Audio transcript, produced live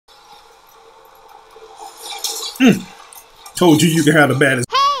Told you you can have the baddest.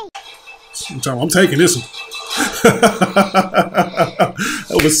 I'm taking this one.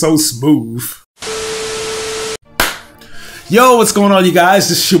 That was so smooth. Yo, what's going on, you guys?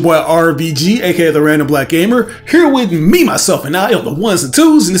 This is your boy RBG, aka the Random Black Gamer, here with me, myself, and I, the ones and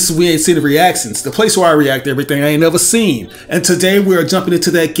twos, and this is We Ain't Seen the Reactions, the place where I react to everything I ain't never seen. And today we are jumping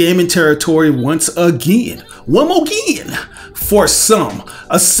into that gaming territory once again. One more again. For some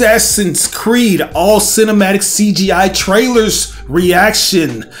Assassin's Creed all cinematic CGI trailers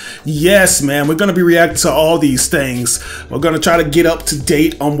reaction. Yes, man, we're gonna be reacting to all these things. We're gonna try to get up to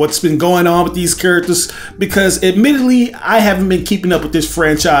date on what's been going on with these characters, because admittedly I haven't been keeping up with this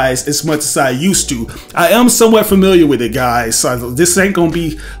franchise as much as I used to. I am somewhat familiar with it, guys, so this ain't gonna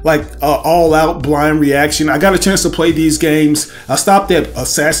be like an all-out blind reaction. I got a chance to play these games. I stopped at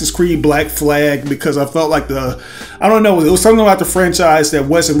Assassin's Creed Black Flag because I felt like I don't know, it was something about the franchise that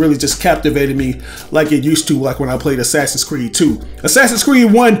wasn't really just captivating me like it used to, like when I played Assassin's Creed 2. Assassin's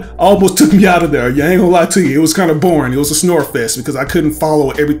Creed 1 almost took me out of there. Yeah, I ain't gonna lie to you. It was kind of boring. It was a snore fest because I couldn't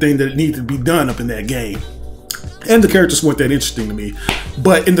follow everything that needed to be done up in that game. And the characters weren't that interesting to me.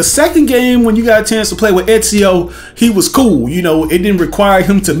 But in the second game, when you got a chance to play with Ezio, he was cool. You know, it didn't require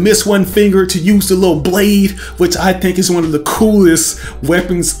him to miss one finger to use the little blade, which I think is one of the coolest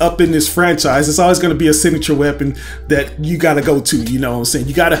weapons up in this franchise. It's always going to be a signature weapon that you got to go to, you know what I'm saying?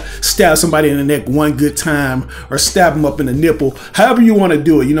 You got to stab somebody in the neck one good time or stab them up in the nipple. However you want to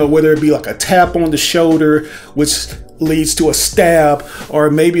do it, you know, whether it be like a tap on the shoulder, which leads to a stab,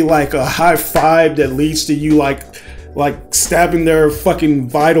 or maybe like a high five that leads to you like stabbing their fucking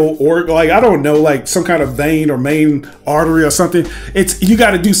vital organ, like I don't know, like some kind of vein or main artery or something. You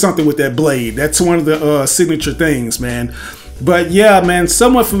got to do something with that blade. That's one of the signature things, man. But yeah, man,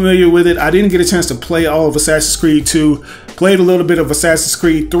 somewhat familiar with it. I didn't get a chance to play all of Assassin's Creed 2. Played a little bit of Assassin's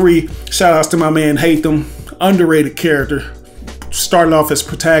Creed 3. Shout outs to my man Hatham, underrated character. Started off as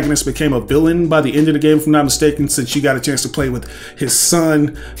protagonist, became a villain by the end of the game, if I'm not mistaken, since you got a chance to play with his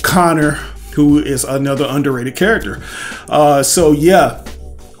son, Connor, who is another underrated character. So yeah,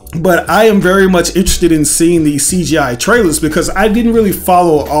 but I am very much interested in seeing these CGI trailers because I didn't really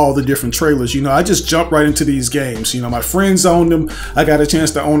follow all the different trailers. You know, I just jumped right into these games. You know, my friends owned them. I got a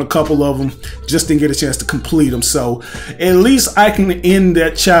chance to own a couple of them. Just didn't get a chance to complete them. So at least I can end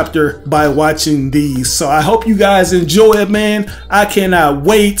that chapter by watching these. So I hope you guys enjoy it, man. I cannot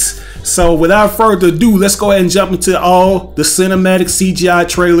wait. So without further ado, let's go ahead and jump into all the cinematic CGI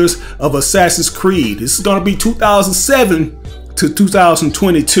trailers of Assassin's Creed. This is going to be 2007 to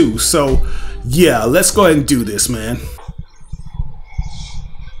 2022. So yeah, let's go ahead and do this, man.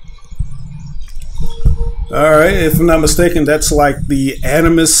 Alright, if I'm not mistaken, that's like the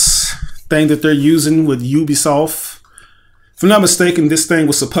Animus thing that they're using with Ubisoft. If I'm not mistaken, this thing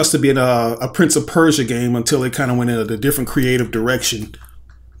was supposed to be in a Prince of Persia game until it kind of went in a different creative direction.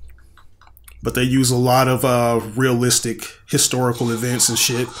 But they use a lot of realistic historical events and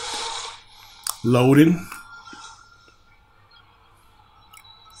shit. Loading.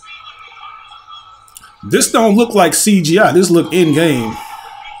 This don't look like CGI. This look in-game.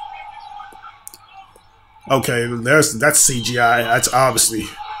 Okay, that's CGI. That's obviously.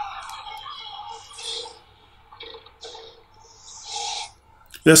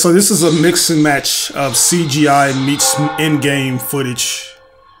 Yeah, so this is a mix and match of CGI meets in-game footage.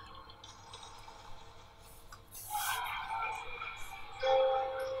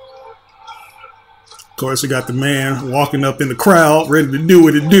 Of course, we got the man walking up in the crowd, ready to do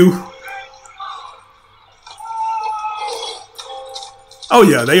what it do. Oh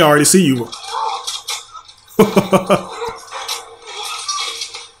yeah, they already see you.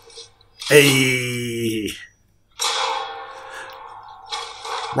 Hey.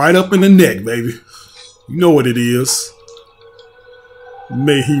 Right up in the neck, baby. You know what it is.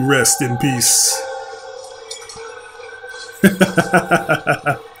 May he rest in peace.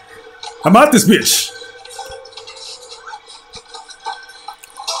 I'm out this bitch.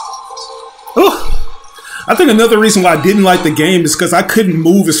 Oh. I think another reason why I didn't like the game is because I couldn't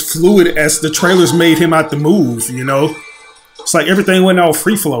move as fluid as the trailers made him out to move, you know? It's like everything went all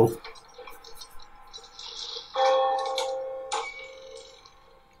free flow.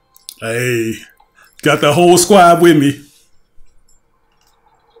 Hey, got the whole squad with me.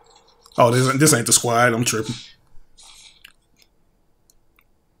 Oh, this ain't the squad. I'm tripping.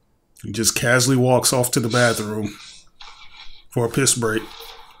 He just casually walks off to the bathroom for a piss break.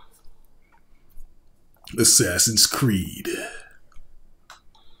 Assassin's Creed.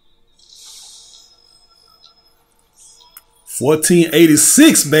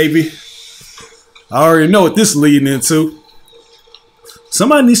 1486, baby. I already know what this is leading into.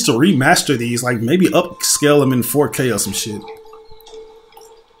 Somebody needs to remaster these, like maybe upscale them in 4K or some shit.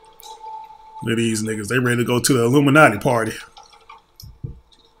 Look at these niggas, they ready to go to the Illuminati party.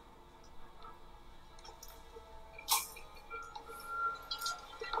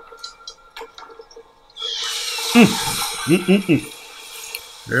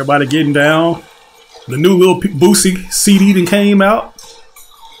 Everybody getting down. The new Lil Boosie CD that came out.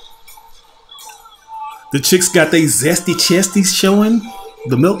 The chicks got they zesty chesties showing.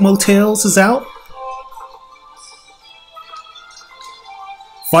 The Milk Motels is out.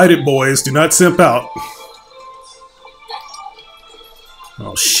 Fight it, boys. Do not simp out.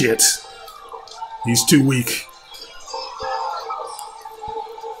 Oh, shit. He's too weak.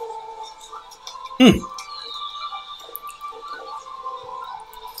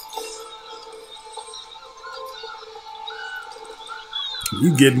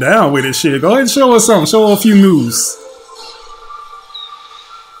 You getting down with this shit. Go ahead and show us something. Show us a few moves.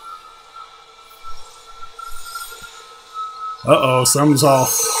 Uh-oh, something's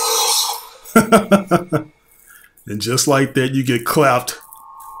off. And just like that, you get clapped.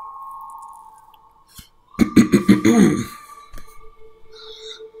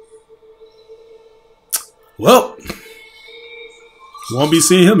 Well, won't be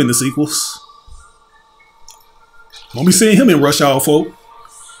seeing him in the sequels. Won't be seeing him in Rush Hour 4.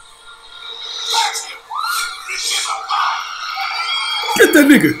 Get that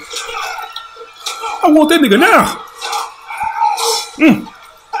nigga. I want that nigga now.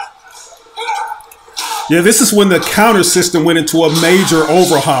 Yeah, this is when the counter system went into a major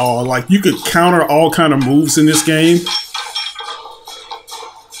overhaul. Like, you could counter all kind of moves in this game.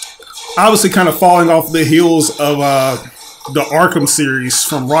 Obviously kind of falling off the heels of the Arkham series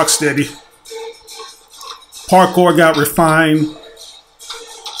from Rocksteady. Parkour got refined.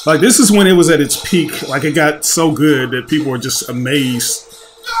 Like, this is when it was at its peak. Like, it got so good that people were just amazed.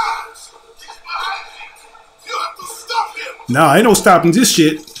 Nah, ain't no stopping this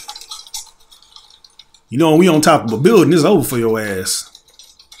shit. You know, when we on top of a building, it's over for your ass.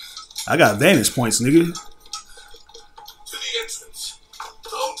 I got vantage points, nigga. To the entrance.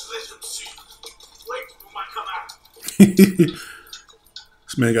 Don't let him see you. Wait for my command.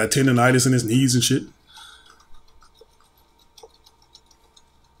 This man got tendonitis in his knees and shit.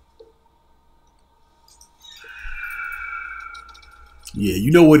 Yeah,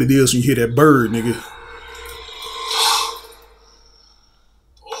 you know what it is when you hear that bird, nigga.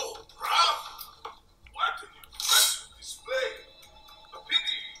 Oh, Ralph. What an impressive display. A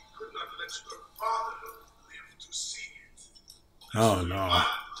pity you could not let your father live to see it. Oh, no.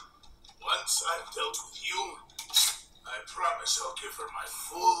 Once I've dealt with you, I promise I'll give her my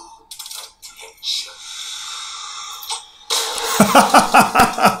full attention.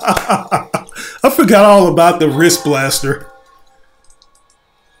 I forgot all about the wrist blaster.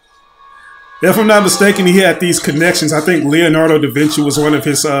 If I'm not mistaken, he had these connections. I think Leonardo da Vinci was one of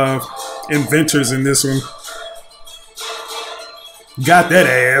his inventors in this one. Got that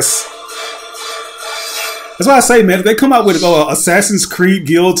ass. That's why I say, man, if they come out with Assassin's Creed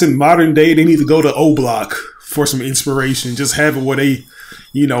guilds in modern day, they need to go to O Block for some inspiration. Just have it where they,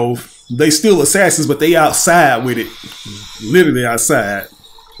 you know, they still assassins, but they outside with it. Literally outside.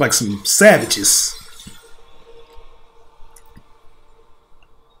 Like some savages.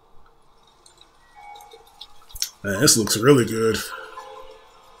 Man, this looks really good.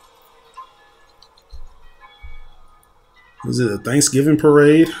 Was it a Thanksgiving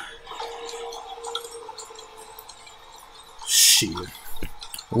parade? Shit.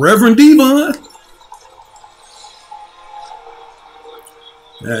 Reverend Devon.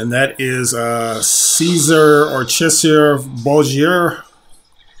 And that is Caesar or Cheshire Borgia.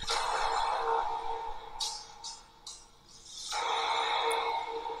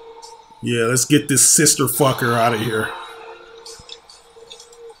 Yeah, let's get this sister fucker out of here.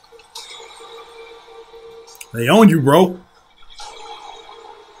 They own you, bro.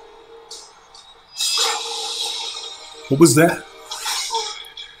 What was that?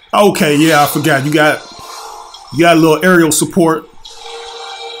 Okay, yeah, I forgot. You got a little aerial support.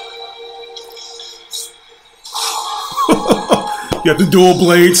 You got the dual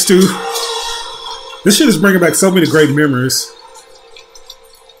blades too. This shit is bringing back so many great memories.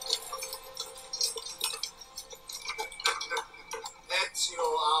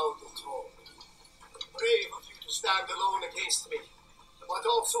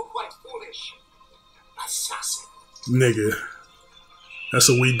 Nigga, that's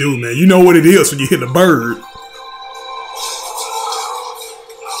what we do, man. You know what it is when you hit a bird.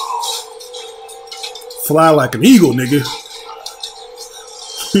 Fly like an eagle, nigga.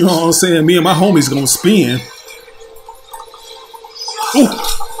 You know what I'm saying? Me and my homies gonna spin. Ooh.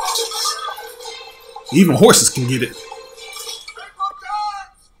 Even horses can get it.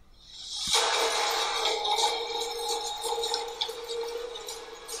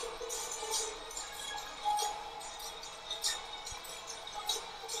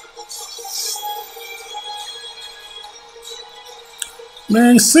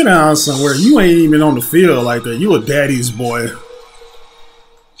 Man, sit down somewhere. You ain't even on the field like that. You a daddy's boy.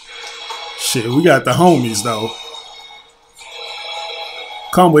 Shit, we got the homies though.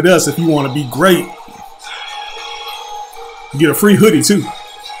 Come with us if you want to be great. You get a free hoodie too.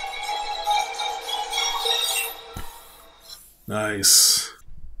 Nice.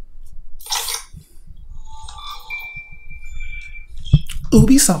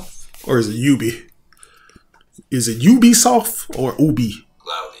 Ubisoft. Or is it Ubi? Is it Ubisoft or Ubi?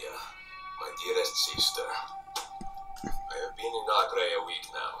 Claudia, my dearest sister. I have been in Acre a week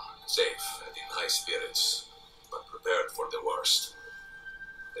now, safe and in high spirits, but prepared for the worst.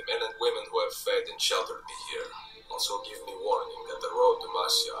 The men and women who have fed and sheltered me here also give me warning that the road to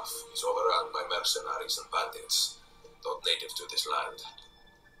Masyaf is overrun by mercenaries and bandits, not native to this land.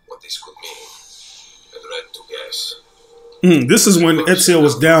 What this could mean, I dread to guess. This is when Ezio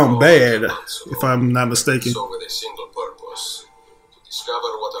was down bad, if I'm not mistaken. So with a single purpose, to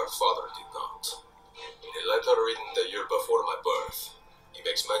discover what our father did not. In a letter written the year before my birth, he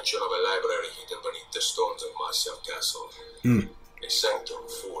makes mention of a library hidden beneath the stones of Masyaf Castle. A sanctum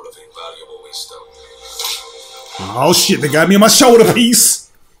full of invaluable wisdom. Oh shit, they got me in my shoulder piece.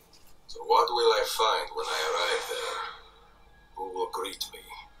 So what will I find when I arrive there? Who will greet me?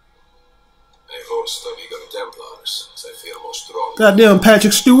 A host of eager Templars, as I fear most strongly. Goddamn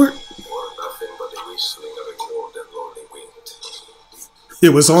Patrick Stewart. Or nothing but the whistling of a cold and lonely wind.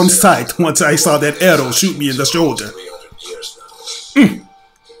 It was on sight once I saw that arrow shoot me in the shoulder. 300 years now. Can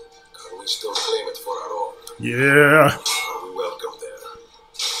we still claim it for our own? Yeah. Are we welcome there?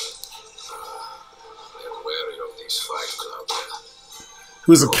 I am wary of this fight, Claudia.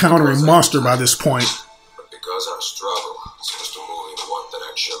 He was a countering monster by this point. But because our struggle seems to move in one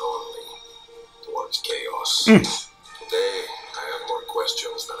direction only, towards chaos. Today, I have more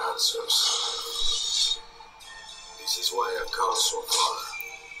questions than answers. This is why I've come so far.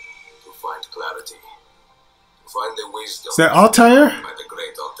 To find clarity. To find the wisdom. Is that Altair? By the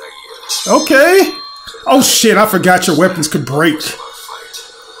great Altair. Okay. Oh shit, I forgot your weapons could break. And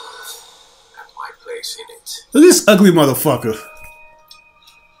my place in it. Look at this ugly motherfucker.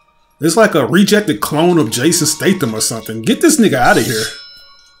 It's like a rejected clone of Jason Statham or something. Get this nigga out of here.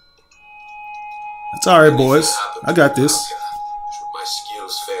 It's alright, boys. I got this. Should my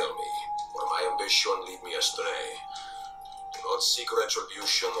skills fail me, or my ambition lead me astray, do not seek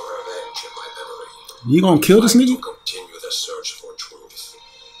retribution or revenge in my memory. You gonna kill this nigga? To continue the search for truth,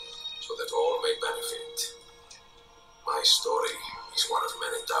 so that all may benefit. My story is one of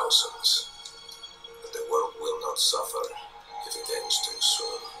many thousands, but the world will not suffer if it ends too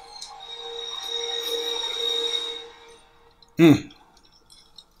soon.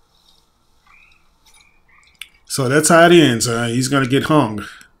 So that's how it ends. He's gonna get hung.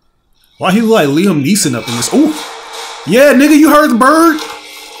 Why he look like Liam Neeson up in this? Oh, yeah, nigga, you heard the bird?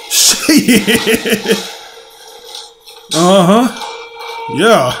 Shit.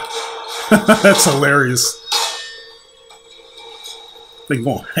 Yeah. That's hilarious. They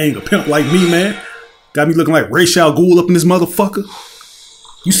gonna hang a pimp like me, man. Got me looking like Ra's al Ghul up in this motherfucker.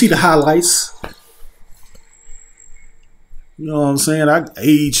 You see the highlights. You know what I'm saying? I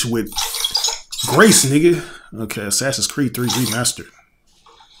age with grace, nigga. Okay, Assassin's Creed 3 Remastered.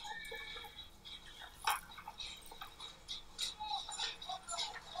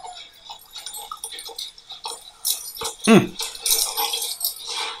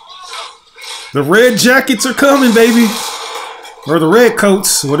 The red jackets are coming, baby. Or the red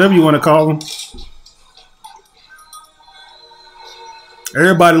coats, whatever you want to call them.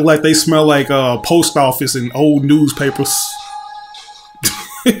 Everybody like they smell like post office and old newspapers.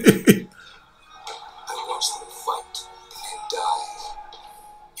 I watch them fight and die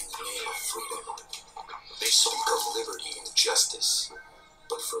in the name of freedom. They speak of liberty and justice,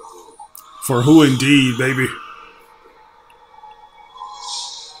 but for who? For who indeed, baby?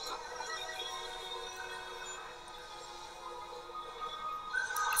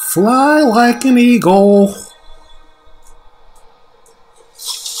 Fly like an eagle.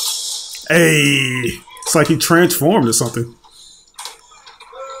 Hey, it's like he transformed or something.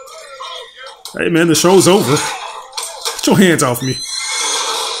 Hey man, the show's over. Get your hands off me.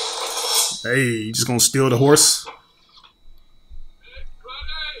 Hey, you just gonna steal the horse?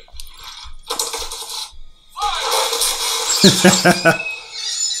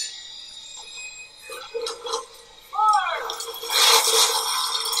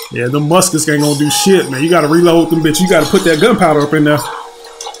 Yeah, the muskets ain't gonna do shit, man. You gotta reload them, bitch. You gotta put that gunpowder up in there.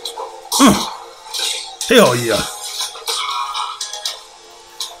 Hell yeah.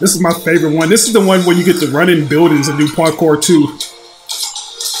 This is my favorite one. This is the one where you get to run in buildings and do parkour too.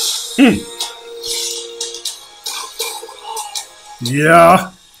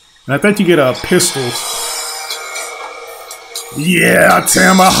 Yeah. And I think you get a pistol. Yeah,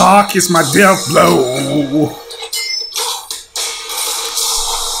 Tomahawk is my death blow.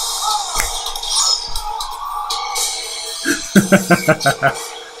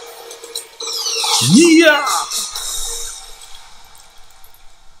 Yeah.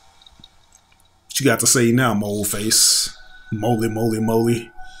 What you got to say now, mole face? Moly, moly,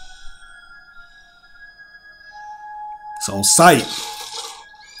 moly. It's on sight.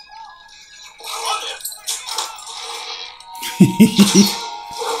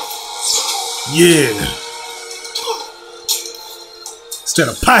 Yeah. It's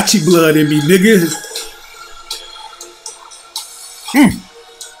that Apache blood in me, nigga.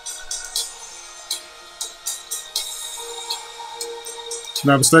 If I'm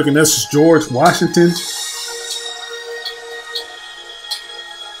not mistaken, that's George Washington.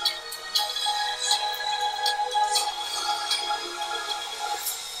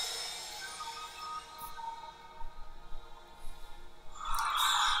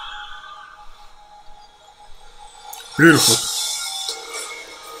 Beautiful.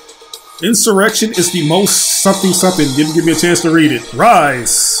 Insurrection is the most something something. Didn't give me a chance to read it.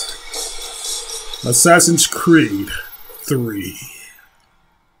 Rise. Assassin's Creed 3.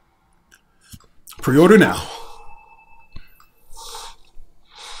 Pre-order now.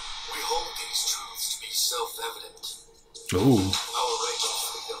 We hold these truths to be self-evident. Ooh. Our right to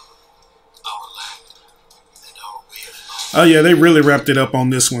freedom, our land, and our way of life. Oh yeah, they really wrapped it up on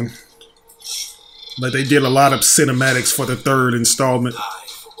this one. But they did a lot of cinematics for the third installment.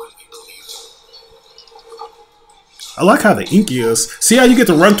 I like how the ink is. See how you get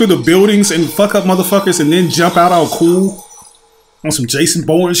to run through the buildings and fuck up motherfuckers and then jump out all cool? On some Jason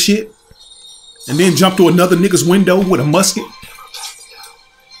Bourne shit? And then jump to another nigga's window with a musket?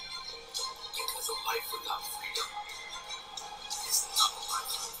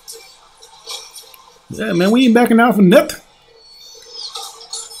 Yeah, man, we ain't backing out for nothing.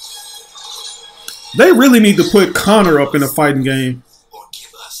 They really need to put Connor up in a fighting game.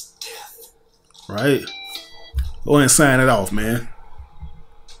 Right? Go ahead and sign it off, man.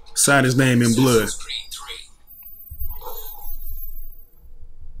 Sign his name in blood.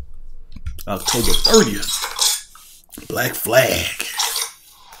 October 30th. Black Flag.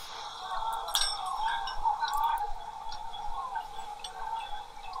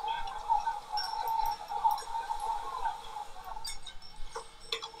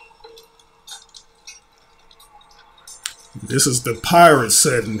 This is the pirate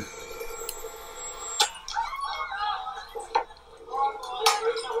setting.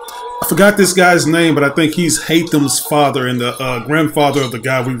 I forgot this guy's name, but I think he's Hatham's father and the grandfather of the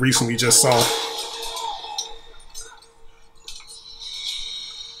guy we recently just saw.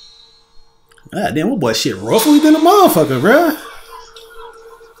 Ah, damn, what boy shit rougher than a motherfucker, bruh.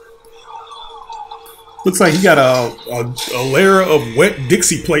 Looks like he got a layer of wet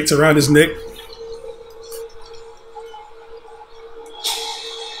Dixie plates around his neck.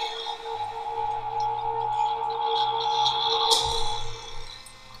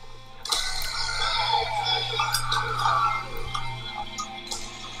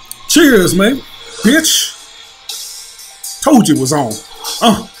 Cheers, man. Bitch. Told you it was on.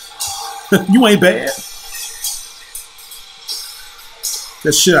 You ain't bad.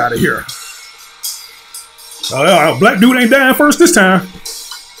 Get shit out of here. Black dude ain't dying first this time.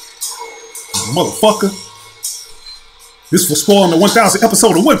 Motherfucker. This was spoiling the 1000th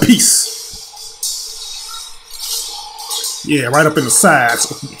episode of One Piece. Yeah, right up in the sides.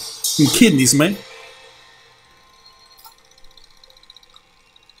 Some kidneys, man.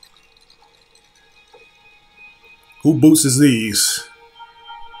 Who boots is these?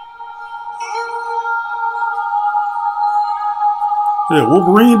 Yeah,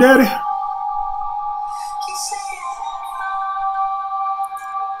 Wolverine Daddy?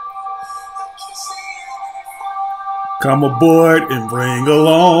 Come aboard and bring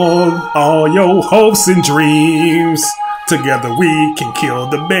along all your hopes and dreams. Together we can kill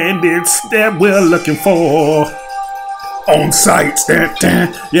the bandits that we're looking for. On site.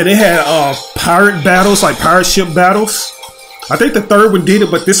 Yeah, they had pirate battles, like pirate ship battles. I think the third one did it,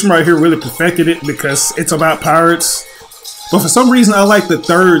 but this one right here really perfected it because it's about pirates. But for some reason, I like the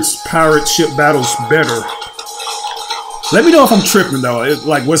third's pirate ship battles better. Let me know if I'm tripping though.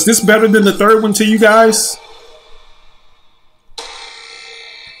 Like, was this better than the third one to you guys?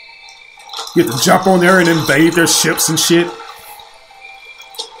 You have to jump on there and invade their ships and shit.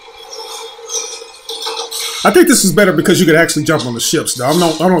 I think this is better because you could actually jump on the ships, though. I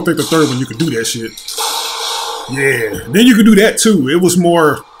don't think the third one you could do that shit. Yeah, then you could do that too. It was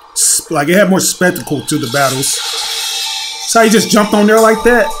more like it had more spectacle to the battles. So you just jumped on there like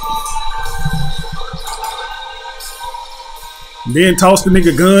that. And then toss the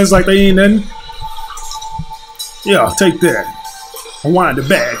nigga guns like they ain't nothing. Yeah, I'll take that. Unwind the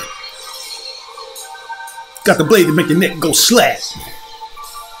bag. Got the blade to make your neck go slack.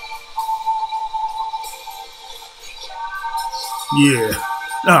 Yeah.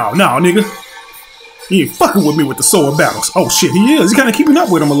 Oh, no, nigga. He ain't fucking with me with the sword battles. Oh, shit, he is. He's kind of keeping up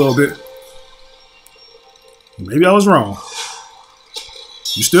with him a little bit. Maybe I was wrong.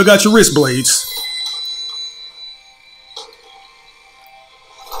 You still got your wrist blades.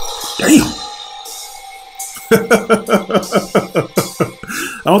 Damn.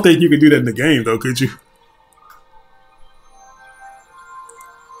 I don't think you could do that in the game, though, could you?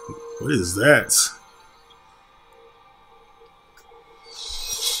 What is that?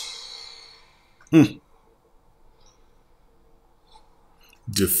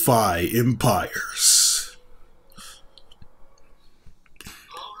 Defy empires.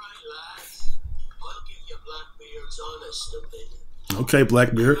 Alright, lads. I'll give you Blackbeard's honest opinion. Okay,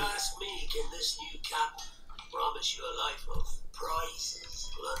 Blackbeard. You ask me, can this new captain promise you a life of prizes,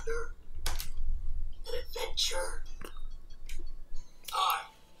 plunder, and adventure? Aye.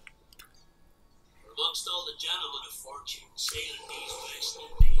 Amongst all the gentlemen of fortune sailing these West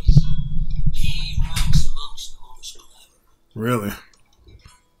Indies, he ranks amongst the most clever. Really?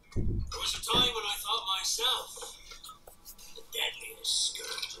 There was a time when I thought myself the deadliest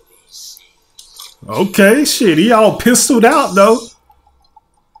scourge of these seas. Okay, shit. He all pistoled out, though.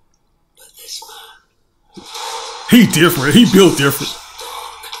 But this man, He different. He built different.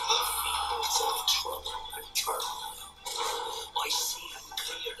 fields of trouble and turmoil. I see him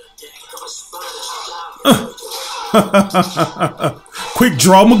clear the deck of a Spanish galleon. Quick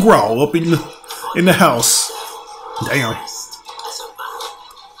draw McGraw up in the house. Damn.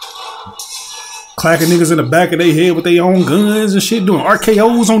 Clacking niggas in the back of their head with their own guns and shit, doing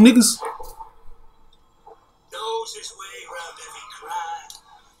RKOs on niggas. Knows his way around every crag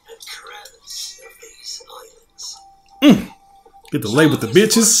and crevice of these islands. Get to lay with the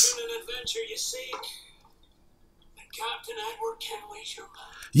bitches. Fortune and adventure you seek. And Captain Edward Kenway's your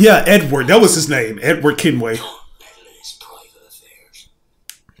man. Yeah, Edward. That was his name. Edward Kenway. Don't meddle in his private affairs.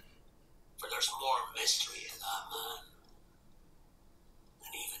 For there's more mystery in that man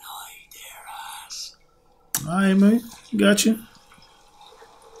than even I dare ask. Alright, man. Got you.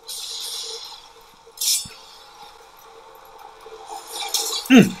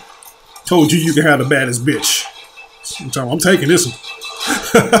 Told you can have the baddest bitch. I'm taking this one.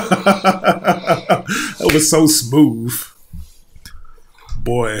 That was so smooth.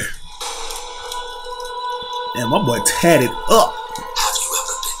 Boy. And my boy tatted up. Have you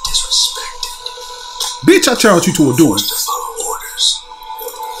ever been disrespected? Bitch, I challenge you to a duel. To follow orders.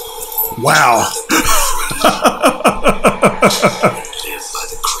 Wow. Live by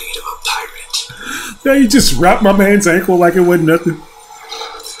the creed of a pirate. Now you just wrapped my man's ankle like it wasn't nothing. Are you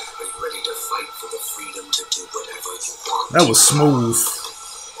ready to fight for the freedom to do whatever you want? That was smooth.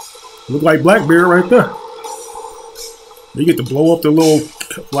 Look like Blackbeard right there. You get to blow up the little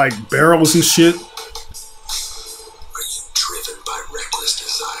like barrels and shit. Are you driven by reckless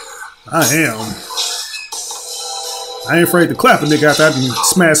desire? I am. I ain't afraid to clap a nigga after I can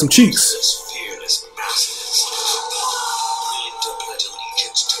smash some cheeks. This fearless masses, willing to pledge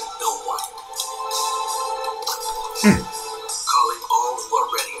allegiance to no one. Calling all who are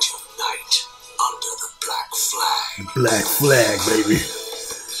ready to unite under the black flag. Black flag, baby.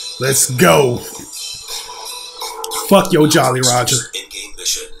 Let's go. Fuck yo, Jolly Roger. In-game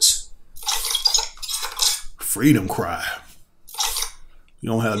missions. Freedom cry. You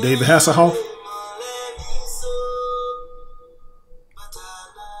don't have David Hasselhoff?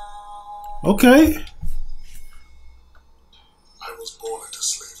 Okay. I was born into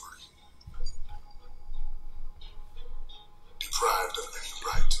slavery. Deprived of any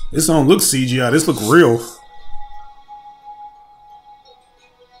right. This don't look CGI. This look real.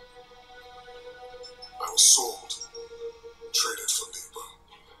 I was sold, traded for labor.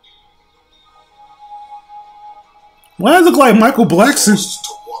 Why does it look like Michael Blackson?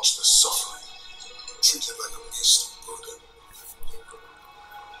 To watch the suffering, treated like a beast of burden.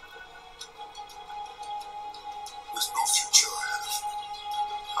 With no future ahead of me,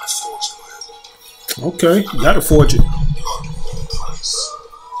 I forged my own. Okay, you gotta forge it. Blood paid the price.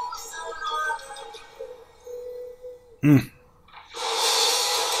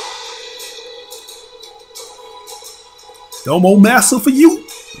 No more massa for you,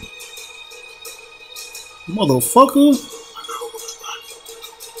 motherfucker.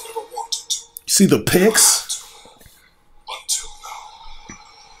 You see the pics?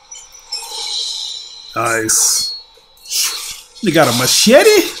 Nice. You got a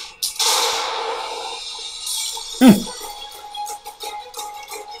machete?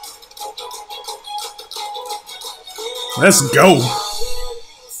 Let's go.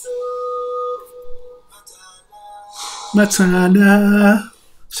 Matana.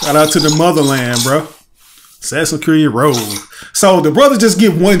 Shout out to the motherland, bro. Assassin's Creed Road. So the brothers just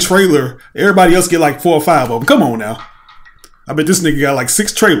get one trailer. Everybody else get like 4 or 5 of them. Come on now. I bet this nigga got like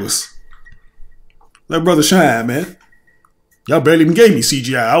 6 trailers. Let brother shine, man. Y'all barely even gave me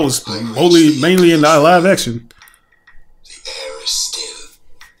CGI. I was mainly in live action. The air is still,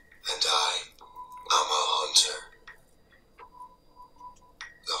 and I am a hunter.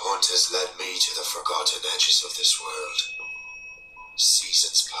 The hunt has led me to the forgotten edges of this world.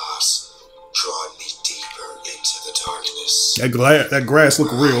 Seasons pass, drawing me deeper into the darkness. That grass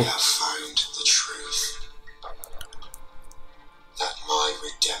look real. I have found the truth. That my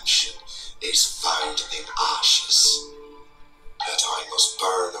redemption is found in ashes. That I must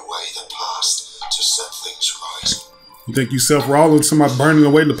burn away the past to set things right. You think you self-Rollins, somebody burning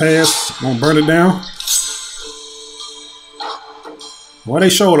away the past, gonna burn it down? Why they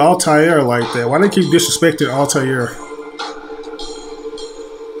showed Altair like that? Why they keep disrespecting Altair?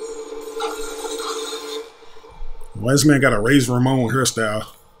 Why this man got a Razor Ramon hairstyle?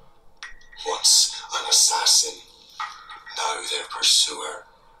 Once an assassin, now their pursuer.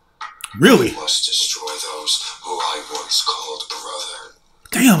 Really? I must destroy those who I once called brother.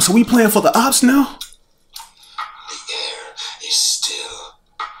 Damn, so we playing for the ops now? The air is still,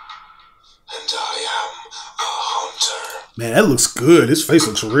 and I am a hunter. Man, that looks good. His face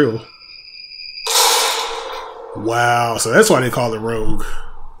looks real. Wow, so that's why they call it Rogue.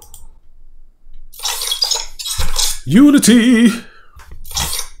 Unity.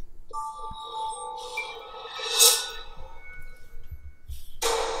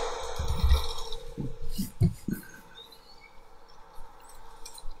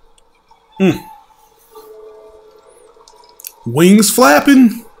 Wings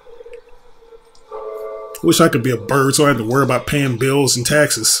flapping. Wish I could be a bird so I had to worry about paying bills and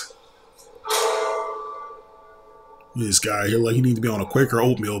taxes. This guy here, like he need to be on a Quaker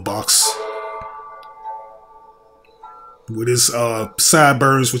oatmeal box. With his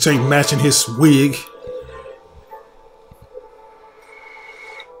sideburns, which ain't matching his wig.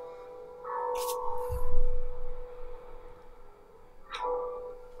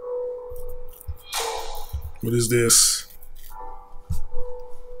 What is this?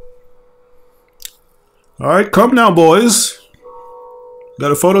 Alright, come now, boys.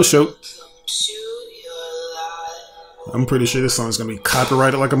 Got a photo shoot. I'm pretty sure this song's gonna be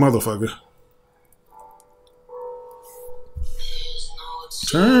copyrighted like a motherfucker.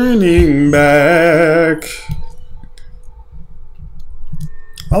 Turning back.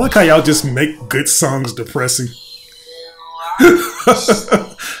 I like how y'all just make good songs depressing.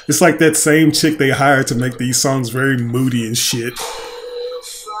 It's like that same chick they hired to make these songs very moody and shit.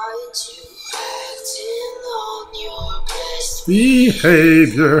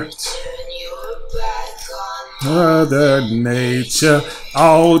 Behavior. Mother Nature.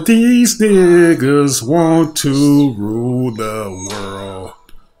 All these niggas want to rule the world.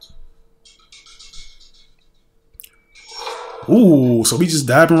 Ooh, so we just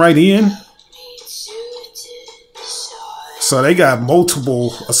diving right in? So they got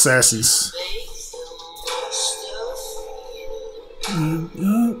multiple assassins.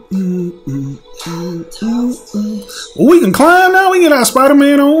 We can climb now. We get our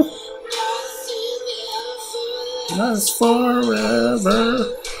Spider-Man on. Last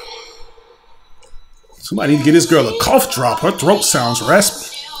forever. Somebody need to get this girl a cough drop. Her throat sounds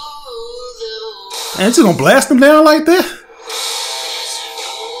raspy. And it's just gonna blast them down like that?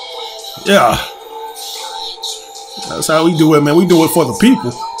 Yeah. That's how we do it, man. We do it for the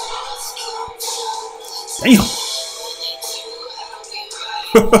people. Damn.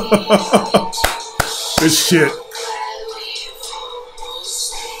 Good shit.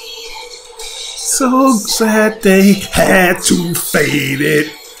 So sad they had to fade it.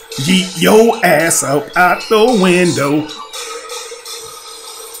 Yeet your ass up out the window.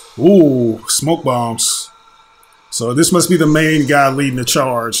 Ooh, smoke bombs. So this must be the main guy leading the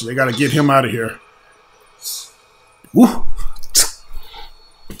charge. They gotta get him out of here. Woo.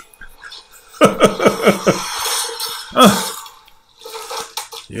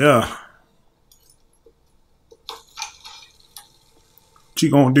 Yeah. What you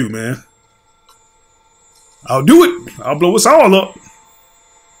gonna do, man? I'll do it. I'll blow us all up.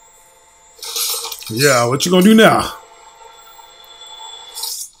 Yeah, what you gonna do now?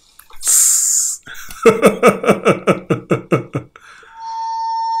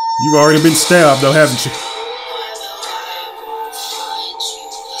 You've already been stabbed, though, haven't you?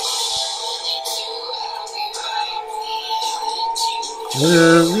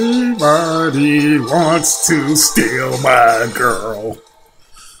 Everybody wants to steal my girl.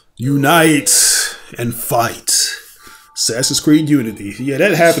 Unite and fight. Assassin's Creed Unity. Yeah,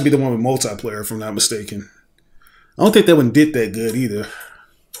 that had to be the one with multiplayer, if I'm not mistaken. I don't think that one did that good either.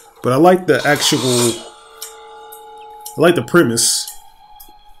 But I like the I like the premise.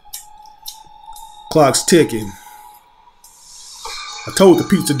 Clock's ticking. I told the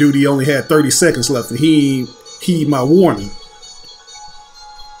pizza dude he only had 30 seconds left, and he heeded my warning.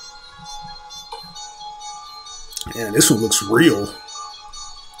 Man, this one looks real.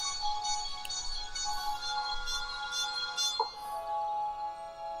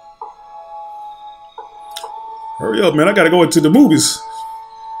 Hurry up, man. I gotta go into the movies.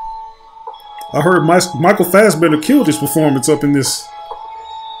 I heard Michael Fassbender killed his performance up in this.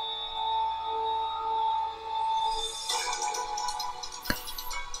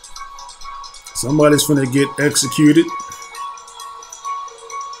 Somebody's finna get executed.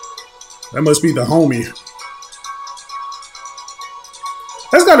 That must be the homie.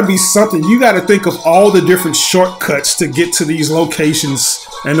 That's gotta be something. You gotta think of all the different shortcuts to get to these locations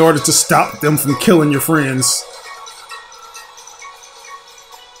in order to stop them from killing your friends.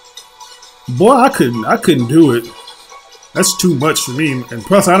 Boy, I couldn't do it. That's too much for me. And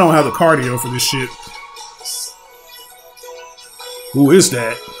plus, I don't have the cardio for this shit. Who is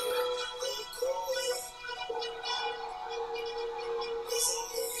that?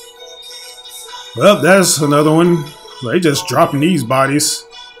 Well, that's another one. They just dropping these bodies.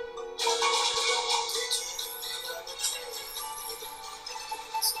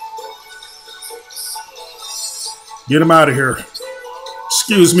 Get him out of here.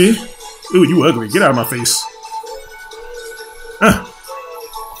 Excuse me. Ooh, you ugly. Get out of my face.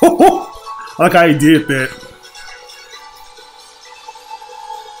 Like I did that.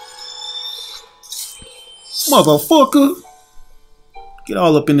 Motherfucker. Get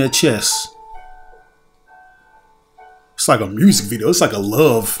all up in that chest. It's like a music video. It's like a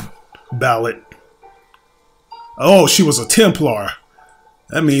love ballad. Oh, she was a Templar.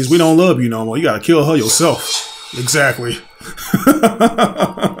 That means we don't love you no more. You gotta kill her yourself. Exactly.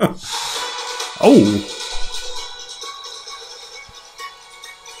 Oh.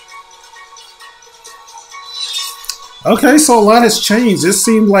 Okay, so a lot has changed. It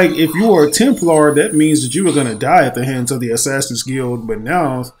seemed like if you were a Templar, that means that you were going to die at the hands of the Assassin's Guild. But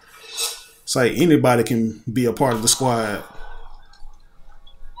now, it's like anybody can be a part of the squad.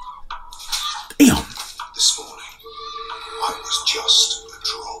 Damn. This morning, I was just a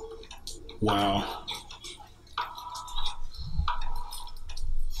drop. Wow.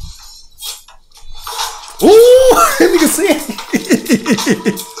 Ooh, let me see it.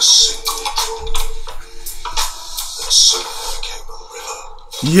 A single drop. And soon became a river.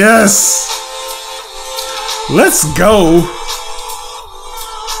 Yes. Let's go.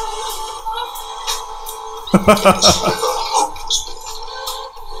 This river hope was born.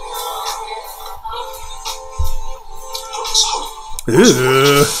 From this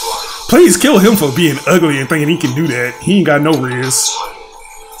hope. Please kill him for being ugly and thinking he can do that. He ain't got no riz.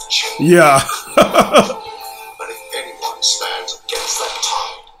 Yeah. Stands against that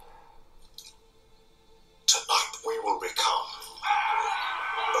tide. Tonight we will become a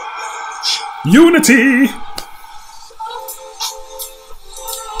revolution. Unity!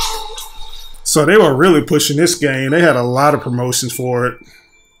 So they were really pushing this game. They had a lot of promotions for it.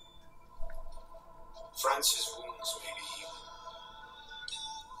 France's wounds may be healed,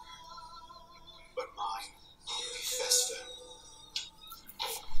 but mine will fester.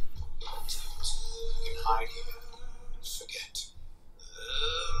 You can hide here. Forget.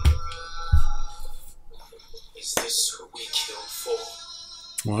 Is this who we killed for?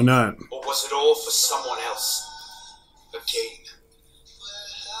 Why not? Or was it all for someone else? Again.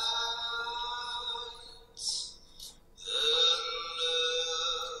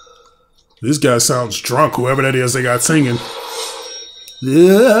 This guy sounds drunk, whoever that is they got singing.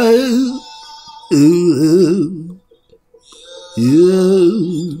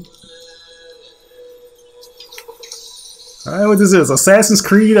 Alright, what is this? Assassin's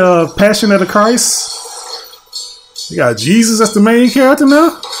Creed Passion of the Christ? You got Jesus as the main character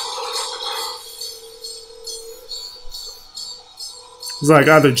now? It's like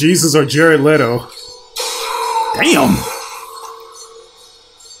either Jesus or Jared Leto. Damn!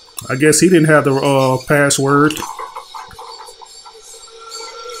 I guess he didn't have the password.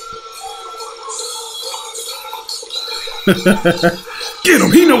 Get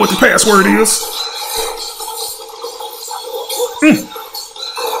him! He know what the password is.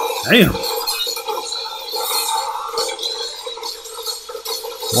 Damn.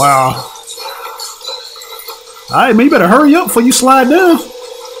 Wow. Alright, man, you better hurry up before you slide down.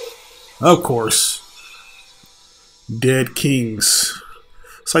 Of course. Dead Kings.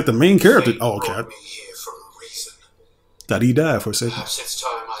 It's like the main character. Oh, okay. Thought he died for a second. Perhaps it's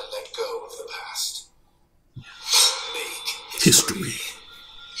time I let go of the past. Make History.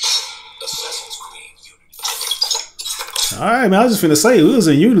 Assassin's Creed Unity. Alright, man, I was just finna say, we was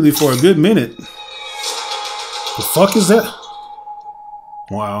in Unity for a good minute. The fuck is that?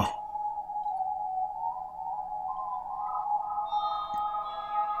 Wow.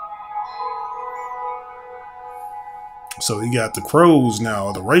 So you got the crows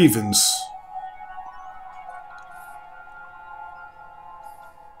now, the ravens.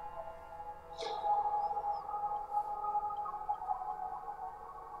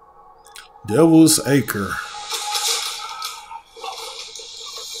 Devil's Acre.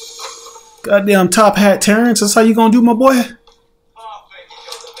 Goddamn top hat Terrence, that's how you gonna do, my boy?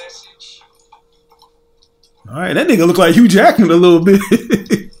 Alright, that nigga look like Hugh Jackman a little bit.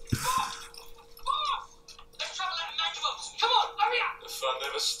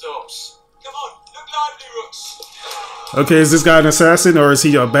 Okay, is this guy an assassin or is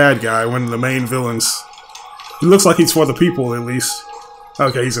he a bad guy, one of the main villains? He looks like he's for the people, at least.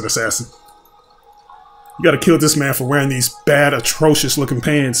 Okay, he's an assassin. You gotta kill this man for wearing these bad, atrocious looking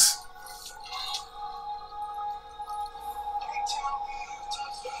pants.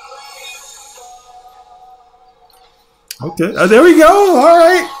 Okay, there we go,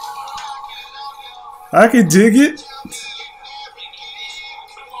 alright. I can dig it.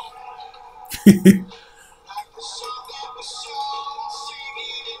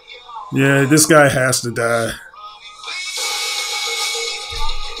 Yeah, this guy has to die.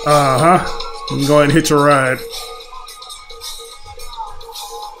 You can go ahead and hitch a ride.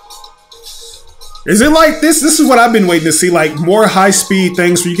 Is it like this? This is what I've been waiting to see, like more high-speed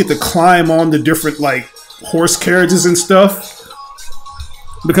things where you get to climb on the different like horse carriages and stuff.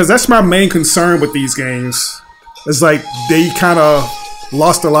 Because that's my main concern with these games. It's like they kind of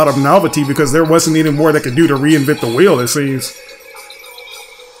lost a lot of novelty because there wasn't any more they could do to reinvent the wheel, it seems.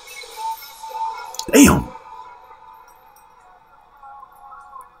 Damn.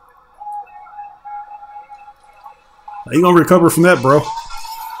 How you gonna recover from that, bro?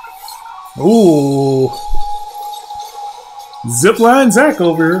 Ooh. Zipline Zach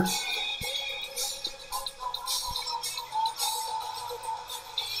over here.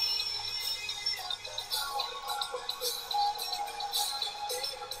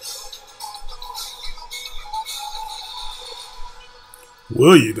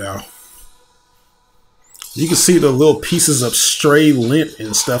 Will you now? You can see the little pieces of stray lint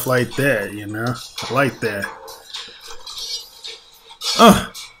and stuff like that, you know? I like that.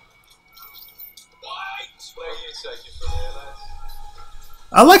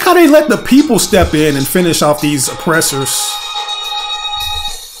 I like how they let the people step in and finish off these oppressors.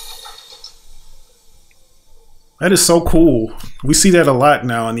 That is so cool. We see that a lot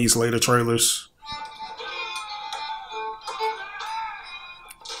now in these later trailers.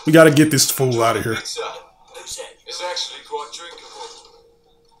 We gotta get this fool out of here. It's actually quite drinkable.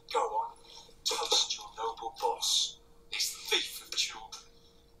 Go on, toast your noble boss. He's the thief of children.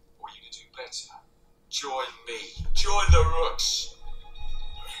 Or you can do better. Join me. Join the Rooks.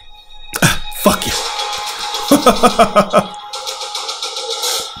 Fuck you.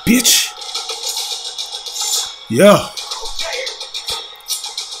 Bitch. Yeah.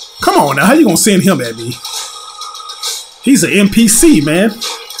 Come on now, how you gonna send him at me? He's an NPC, man.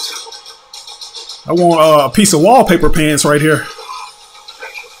 I want a piece of wallpaper pants right here.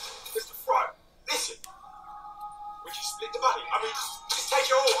 Mr. Fry, listen. We can split the money. I mean, just take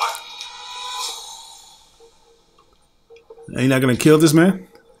it all. Ain't not gonna kill this man?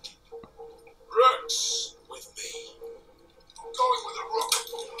 Rooks with me. I'm going with a rook.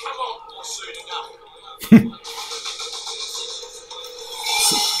 Come on, or soon enough.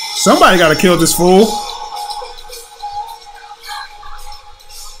 Somebody gotta kill this fool.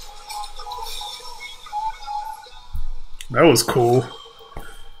 That was cool.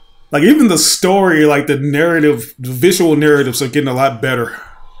 Like, even the story, like the narrative, the visual narratives are getting a lot better.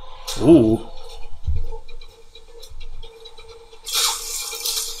 Ooh.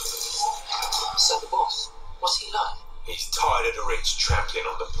 So the boss, what's he like? He's tired of the rich trampling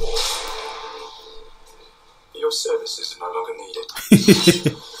on the poor. Your services are no longer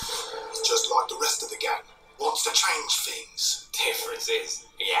needed. says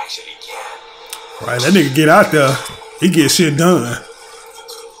he actually can. Right, that nigga get out there. He get shit done.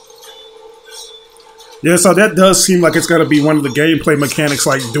 Yeah, so that does seem like it's gonna be one of the gameplay mechanics,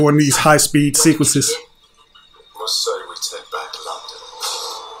 like doing these high-speed sequences. Must say we take back London.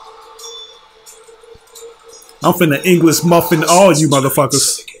 I'm finna English muffin all you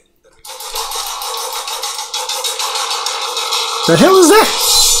motherfuckers. The hell is that?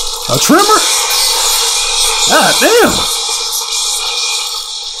 A trimmer? God damn.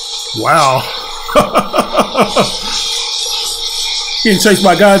 Wow. Getting chased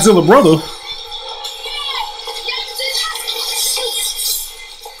by Godzilla brother.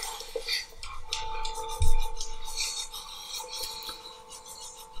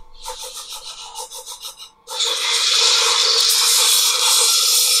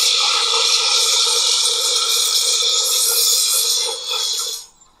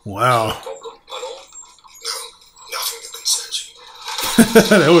 Wow. Nothing to concern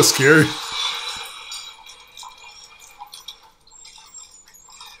you. That was scary.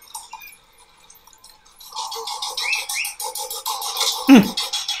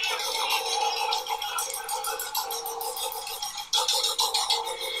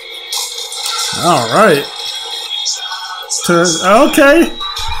 All right. Okay.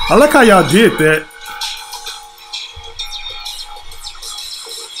 I like how y'all did that.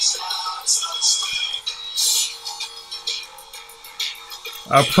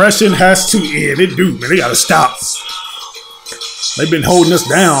 Oppression has to end. It do, man. They gotta stop. They've been holding us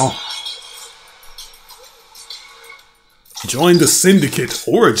down. Join the Syndicate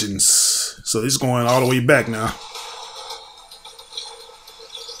Origins. So it's going all the way back now.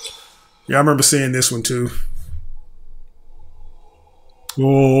 Yeah, I remember seeing this one too. Oh,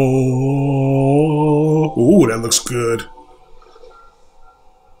 ooh, that looks good.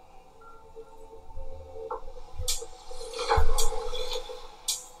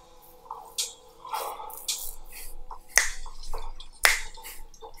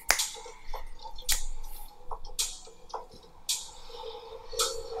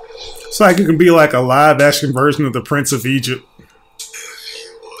 It's like it can be like a live action version of the Prince of Egypt. If you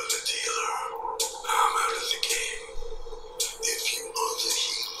are the dealer, I'm out of the game. If you are the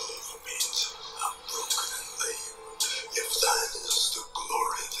healer, means I'm broken and lame. If thine is the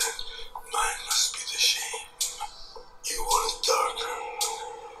glory, then mine must be the shame. You want it darker.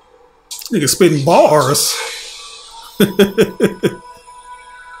 Nigga spitting bars.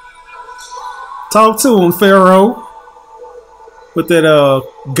 Talk to him, Pharaoh. With that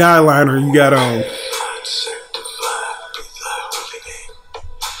guy liner you got on.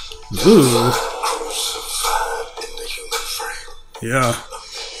 Ooh. Yeah.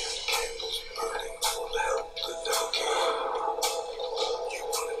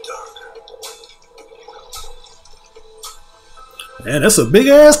 Man, that's a big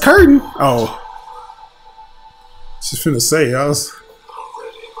ass curtain. Oh. Just finna say, I was.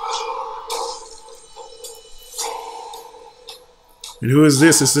 And who is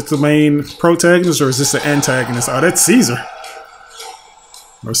this? Is this the main protagonist or is this the antagonist? Oh, that's Caesar.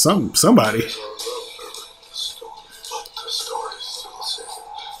 Or somebody.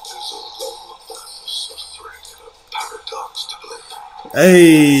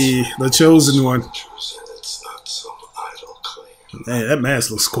 Hey, the chosen one. Man, that mask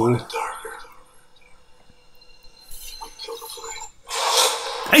looks cool.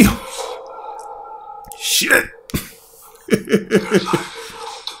 Damn. Shit.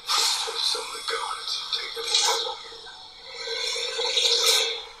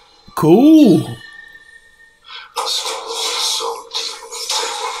 Cool.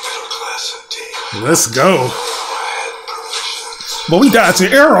 Let's go. But we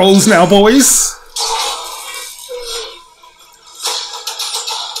dodging arrows now, boys.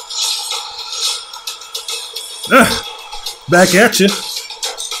 Back at you.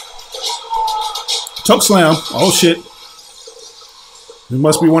 Choke slam. Oh shit. It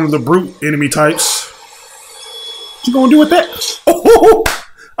must be one of the brute enemy types. What you gonna do with that? Oh,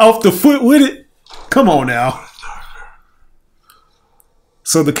 off the foot with it. Come on now.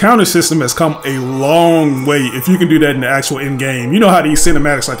 So the counter system has come a long way if you can do that in the actual in-game. You know how these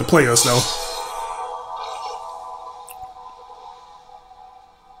cinematics like to play us though.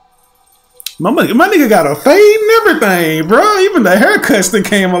 My nigga got a fade and everything, bro. Even the haircuts that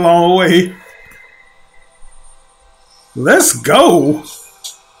came a long way. Let's go.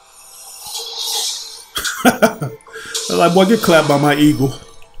 I'm like, boy, get clapped by my eagle.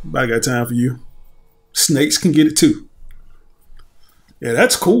 I got time for you. Snakes can get it too. Yeah,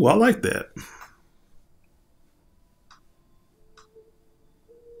 that's cool. I like that.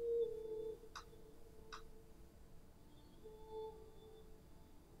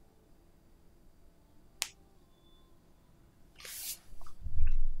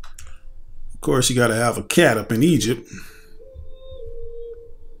 course, you gotta have a cat up in Egypt.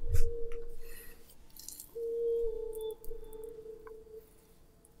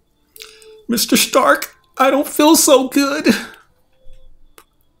 Mr. Stark, I don't feel so good.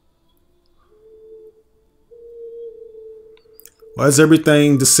 Why is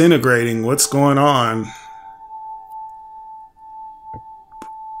everything disintegrating? What's going on?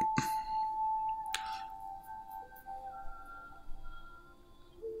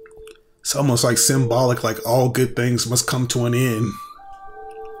 It's almost like symbolic, like all good things must come to an end.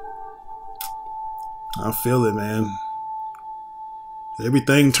 I feel it, man.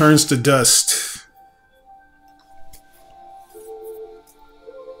 Everything turns to dust.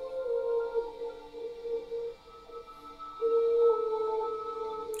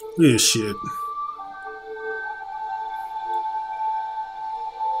 This shit.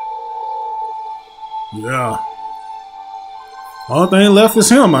 Yeah. All thing left is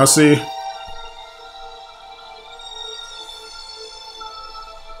him, I see.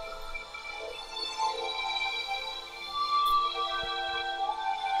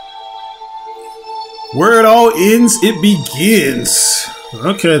 Where it all ends, it begins.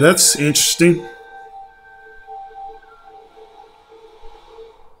 Okay, that's interesting.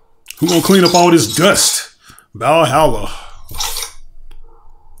 Who gonna clean up all this dust? Valhalla.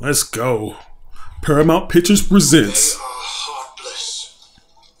 Let's go. Paramount Pictures presents. They are heartless.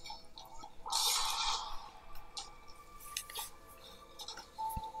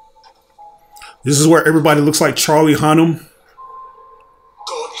 This is where everybody looks like Charlie Hunnam.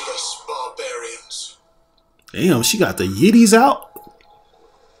 Godless barbarians. Damn, she got the Yiddies out?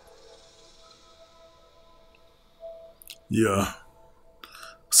 Yeah.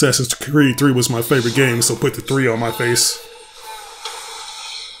 Assassin's Creed 3 was my favorite game, so put the 3 on my face.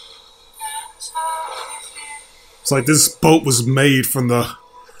 It's like this boat was made from the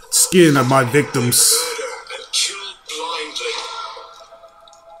skin of my victims. Murder and kill blindly.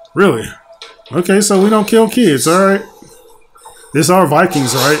 Really? Okay, so we don't kill kids, alright? This are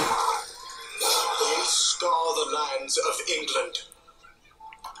Vikings, right? They scar the lands of England.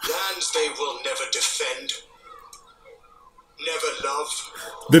 Lands they will never defend. Never love.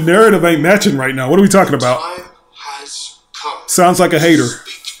 The narrative ain't matching right now. What are we talking about? Time has come. Sounds like a hater.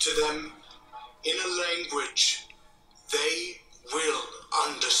 Speak to them in a language they will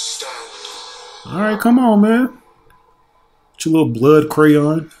understand. Alright, come on, man. Get your little blood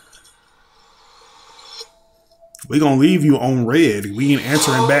crayon. We gonna leave you on red. We ain't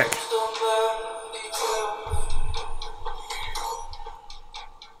answering back.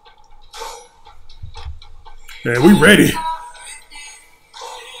 Yeah, we ready.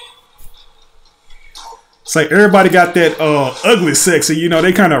 It's like everybody got that ugly sexy, you know,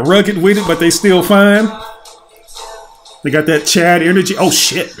 they kind of rugged with it, but they still fine. They got that Chad energy. Oh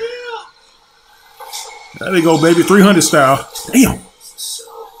shit. There they go, baby. 300 style. Damn.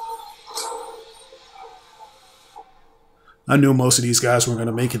 I knew most of these guys weren't going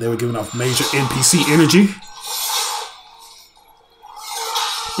to make it. They were giving off major NPC energy.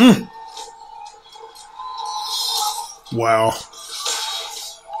 Wow.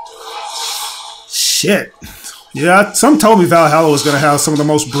 Shit. Yeah, some told me Valhalla was going to have some of the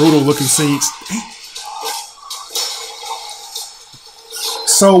most brutal looking scenes.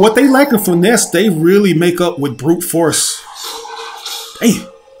 So what they lack in finesse, they really make up with brute force. Damn.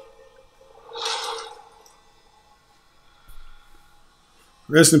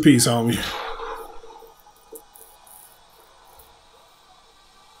 Rest in peace, homie.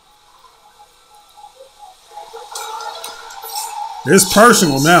 It's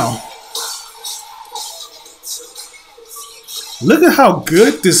personal now. Look at how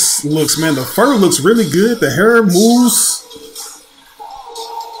good this looks, man. The fur looks really good. The hair moves.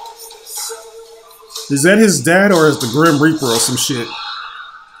 Is that his dad or is the Grim Reaper or some shit?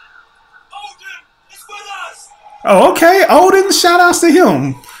 Oh, okay. Odin, shout outs to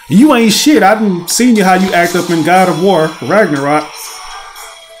him. You ain't shit. I done seen you how you act up in God of War, Ragnarok.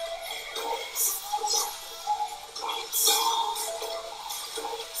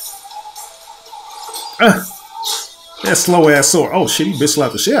 That slow ass sword. Oh shit, he bitch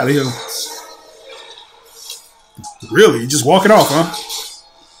slapped the shit out of him. Really? You just walk it off, huh?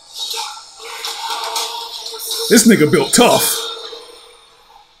 This nigga built tough.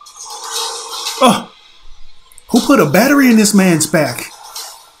 Oh. Who put a battery in this man's back?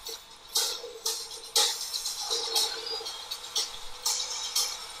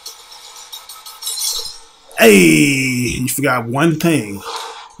 Hey, you forgot one thing.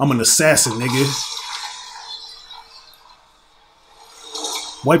 I'm an assassin, nigga.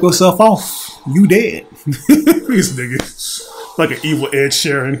 Wipe yourself off. You dead. This nigga. Like an evil Ed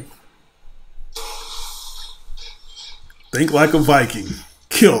Sheeran. Think like a Viking.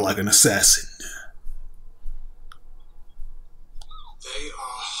 Kill like an assassin. They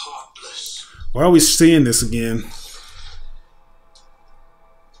are heartless. Why are we seeing this again?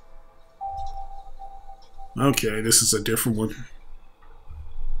 Okay, this is a different one.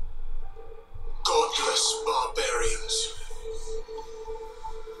 Godless barbarians.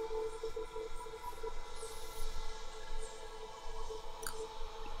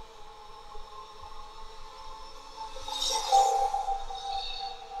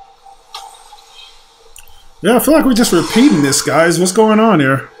 Yeah, I feel like we're just repeating this, guys. What's going on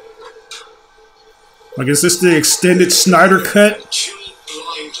here? Like, is this the extended Snyder cut? Kill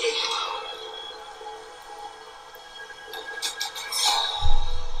blindly.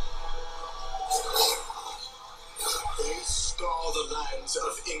 They scar the lands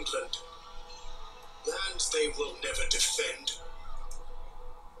of England. Lands they will never defend.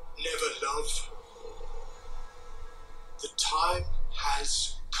 Never love. The time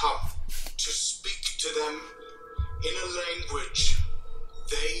has come to speak to them in a language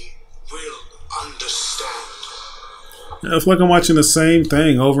they will understand. Yeah, it's like I'm watching the same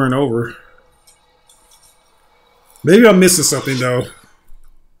thing over and over. Maybe I'm missing something, though.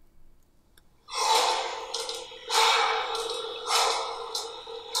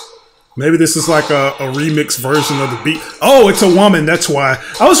 Maybe this is like a remix version of the beat. Oh, it's a woman, that's why.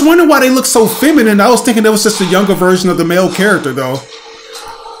 I was wondering why they look so feminine. I was thinking that was just a younger version of the male character, though.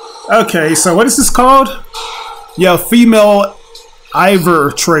 Okay, so what is this called? Yeah, female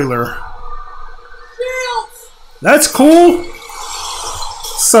Ivor trailer. That's cool.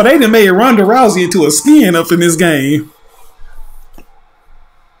 So they done made Ronda Rousey into a skin up in this game.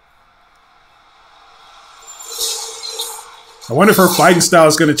 I wonder if her fighting style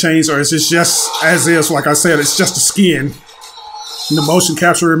is going to change, or is it just as is? Like I said, it's just a skin. And the motion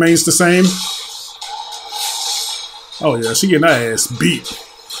capture remains the same. Oh yeah, she getting her ass beat.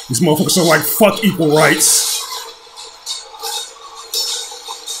 These motherfuckers are like, fuck equal rights.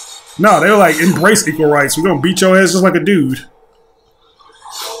 No, they're like, embrace equal rights. We're gonna beat your ass just like a dude.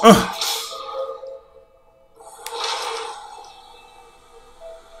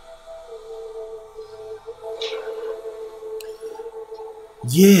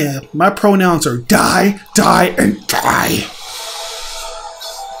 Yeah, my pronouns are die, die, and die.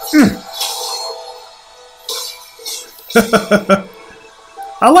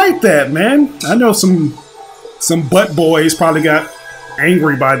 I like that, man. I know some butt boys probably got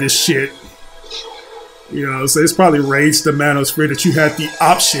angry by this shit. You know, so it's probably raised the manosphere that you had the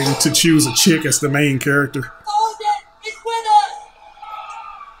option to choose a chick as the main character. It's with us.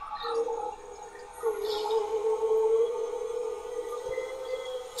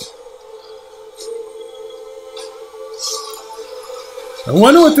 I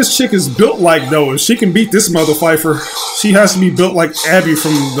wonder what this chick is built like, though. If she can beat this motherfucker, she has to be built like Abby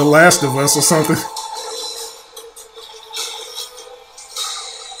from The Last of Us or something.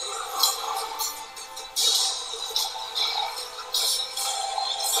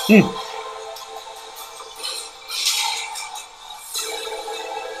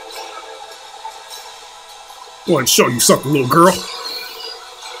 Go ahead and show you something, little girl.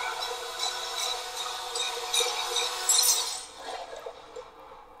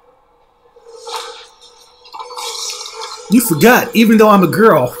 You forgot, even though I'm a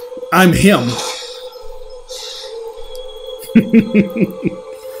girl, I'm him.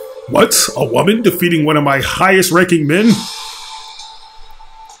 What? A woman defeating one of my highest ranking men?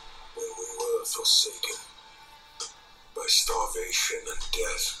 When we were forsaken by starvation and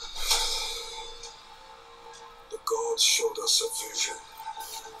death, the gods showed us a vision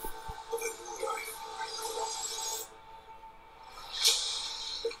of a new life.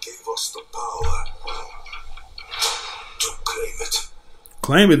 It gave us the power to claim it.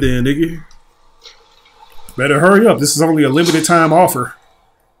 Claim it then, nigga. Better hurry up. This is only a limited time offer.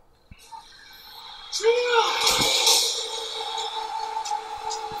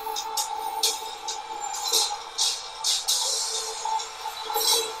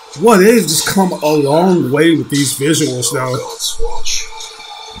 Well, they've just come a long way with these visuals now. Gods watch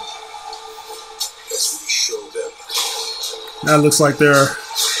as we show them Now it looks like they're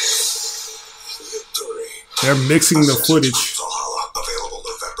victory. mixing the footage. Valhalla, available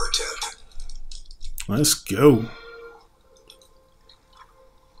November 10th. Let's go.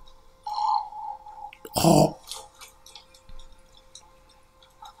 Oh.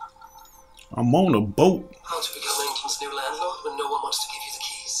 I'm on a boat. How to become England's new landlord when no one wants to give you the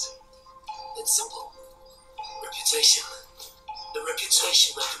keys? It's simple. Reputation. The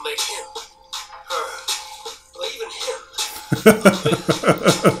reputation that can make him, her, or even him.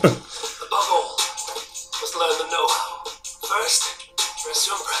 Above all, must learn the know-how. Dress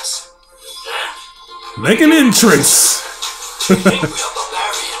to impress. Then, Make an entrance. we are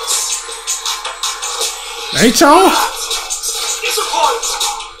barbarians. Ain't y'all? It's a point.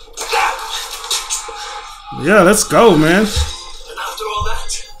 Yeah, let's go, man. And after all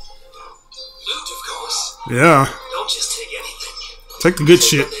that, loot, of course. Yeah. Don't just take anything. Take the good Take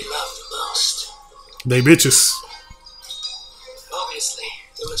shit. what they love the most. They bitches. Obviously,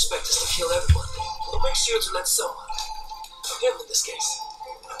 they'll expect us to kill everyone. We'll make sure to let someone, him in this case,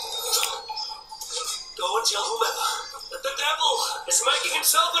 go and tell whomever that the devil is making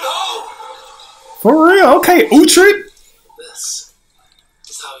himself at home. For real? Okay, Uhtred. This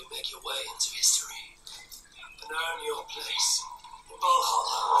is how you make your way into history and earn your place in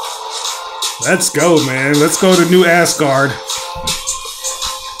Valhalla. Let's go, man. Let's go to New Asgard.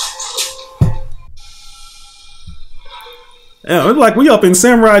 Yeah, it's like we up in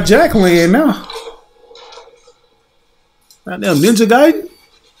Samurai Jack land now. Goddamn Ninja Gaiden.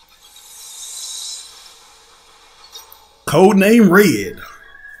 Codename Red.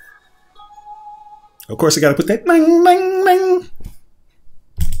 Of course, I gotta put that bang, bang, bang.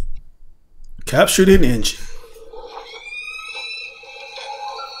 Captured an engine.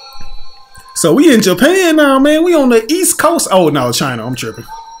 So we in Japan now, man. We on the East Coast. Oh no, China. I'm tripping.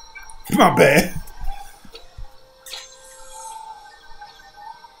 My bad.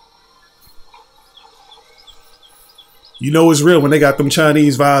 You know it's real when they got them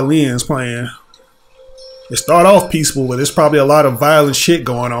Chinese violins playing. It start off peaceful, but there's probably a lot of violent shit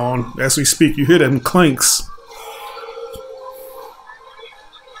going on as we speak. You hear them clanks.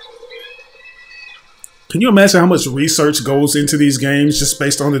 Can you imagine how much research goes into these games just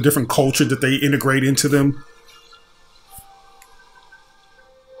based on the different culture that they integrate into them?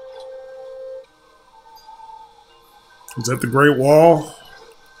 Is that the Great Wall?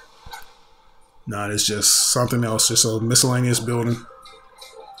 Nah, it's just something else. Just a miscellaneous building.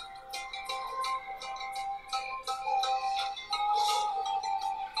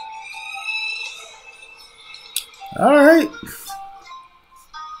 Alright.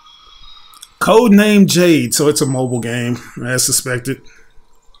 Codename Jade, so it's a mobile game, as suspected.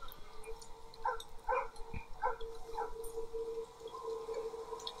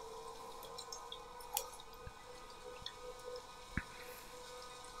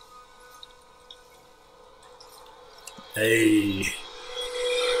 Hey.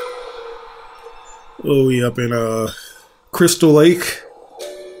 Oh, we up in Crystal Lake.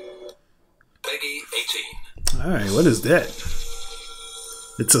 Peggy 18. Alright, what is that?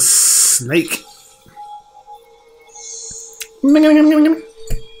 It's a snake.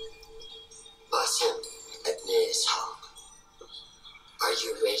 Listen, Agnes Hawk. Are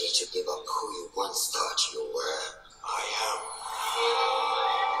you ready to give up who you once thought you were?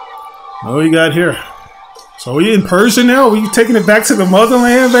 I What we got here? So we in Persia now? We taking it back to the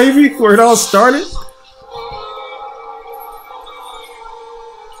motherland, baby? Where it all started?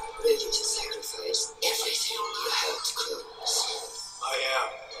 Ready to sacrifice everything you held close.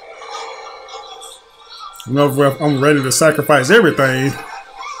 am. You know, I'm ready to sacrifice everything.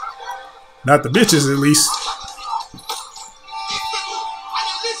 Not the bitches, at least.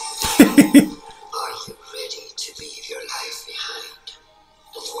 Are you ready to leave your life behind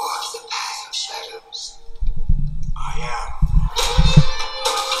and walk the path of shadows?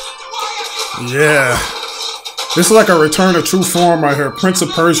 Yeah. This is like a return to true form right here. Prince of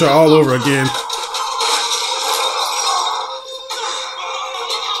Persia all over again.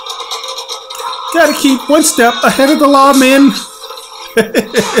 Gotta keep one step ahead of the law, man.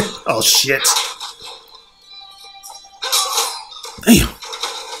 Oh, shit. Damn.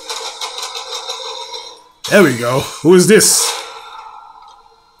 There we go. Who is this?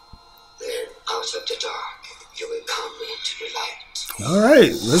 Then out of the dark, you will come into the light.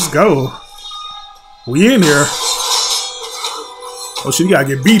 Alright, let's go. We in here. Oh shit, you gotta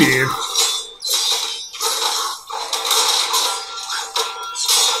get beat in.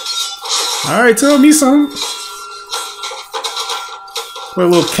 Alright, tell me something. Play a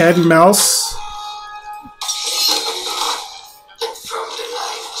little cat and mouse. And from the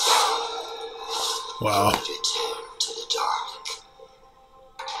light, Wow. return to the dark.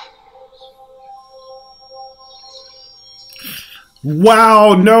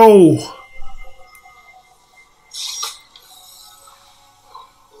 Wow, no.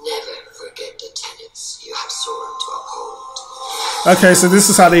 Never forget the tenets you have sworn to uphold. Okay, so this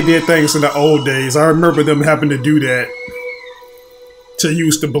is how they did things in the old days. I remember them having to do that. To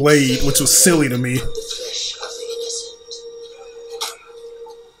use the blade, which was silly to me. The flesh of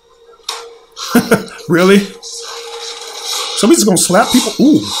the innocent. Really? Somebody's gonna slap people?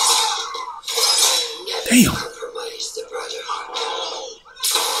 Ooh. Never Damn. compromise the Brotherhood.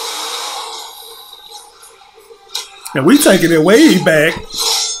 And we taking it way back.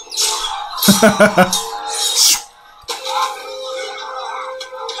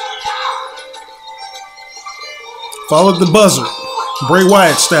 Follow the buzzer, Bray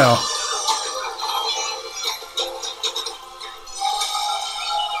Wyatt style.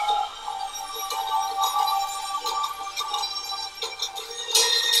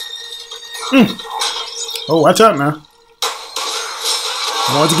 Oh, watch out now.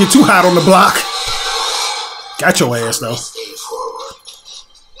 I want to get too hot on the block. Got your ass though. Stay forward.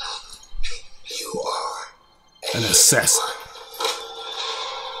 You are An assassin.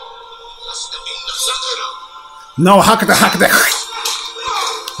 No, hakata.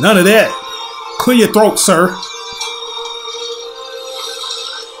 None of that. Clear your throat, sir.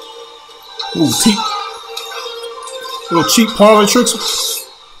 Ooh, little cheap parlor tricks.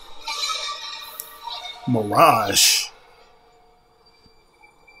 Mirage.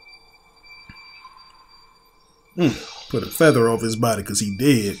 Put a feather over his body because he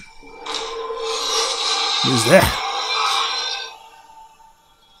dead. Who's that?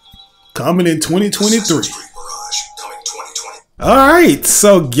 Coming in 2023. Alright,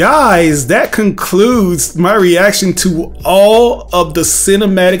 so guys, that concludes my reaction to all of the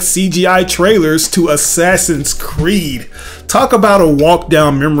cinematic CGI trailers to Assassin's Creed. Talk about a walk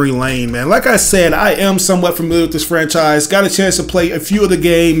down memory lane, man. Like I said, I am somewhat familiar with this franchise. Got a chance to play a few of the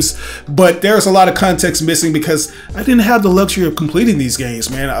games, but there's a lot of context missing because I didn't have the luxury of completing these games,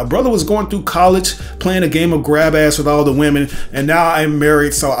 man. A brother was going through college, playing a game of grab ass with all the women, and now I'm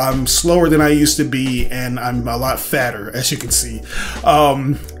married, so I'm slower than I used to be, and I'm a lot fatter, as you can see.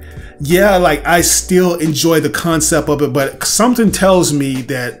 Yeah, like I still enjoy the concept of it, but something tells me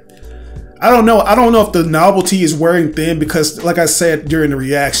that I don't know if the novelty is wearing thin because, like I said during the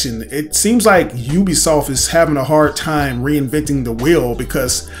reaction, it seems like Ubisoft is having a hard time reinventing the wheel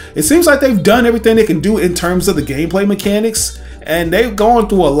because it seems like they've done everything they can do in terms of the gameplay mechanics, and they've gone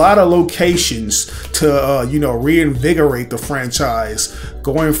through a lot of locations to, reinvigorate the franchise,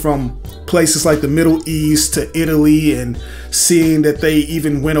 going from places like the Middle East to Italy, and seeing that they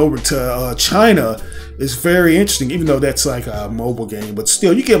even went over to China is very interesting, even though that's like a mobile game, but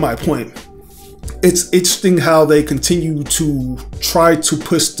still, you get my point. It's interesting how they continue to try to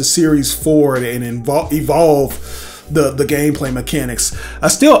push the series forward and evolve the gameplay mechanics. I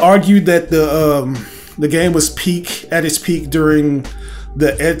still argue that the game was at its peak during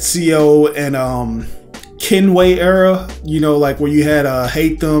the Ezio and Kenway era, like where you had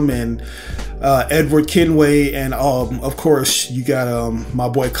Hatham and Edward Kenway, and of course you got my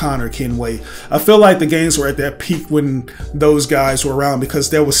boy Connor Kenway. I feel like the games were at that peak when those guys were around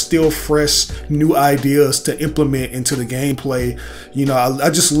because there was still fresh new ideas to implement into the gameplay. I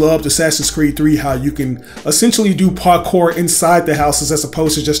just loved Assassin's Creed 3, how you can essentially do parkour inside the houses as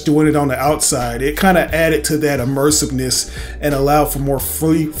opposed to just doing it on the outside. It kind of added to that immersiveness and allowed for more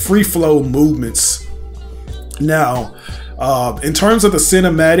free flow movements. Now, in terms of the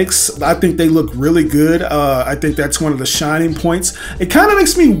cinematics, I think they look really good. I think that's one of the shining points. It kind of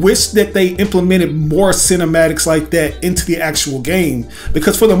makes me wish that they implemented more cinematics like that into the actual game,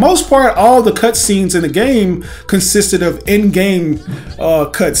 because for the most part, all the cutscenes in the game consisted of in-game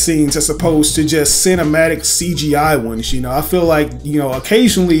cutscenes as opposed to just cinematic CGI ones. I feel like,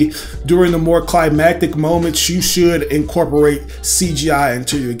 occasionally during the more climactic moments, you should incorporate CGI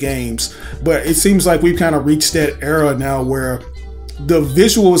into your games. But it seems like we've kind of reached that era now where the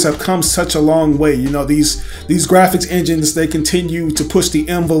visuals have come such a long way. These graphics engines, they continue to push the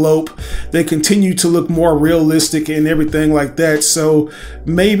envelope. They continue to look more realistic and everything like that. So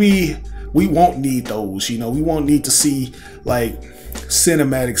maybe we won't need those. We won't need to see like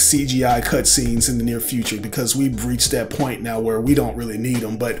cinematic CGI cutscenes in the near future because we've reached that point now where we don't really need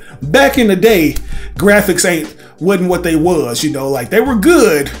them. But back in the day, graphics wasn't what they was. Like they were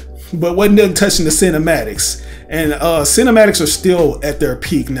good, but wasn't touching the cinematics. And cinematics are still at their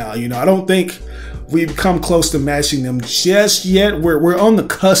peak now. I don't think we've come close to matching them just yet. We're on the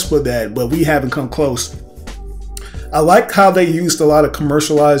cusp of that, but we haven't come close. I like how they used a lot of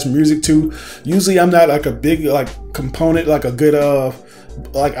commercialized music too. Usually I'm not like a big component, like a good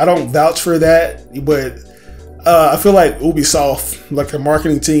I don't vouch for that, but I feel like Ubisoft, like the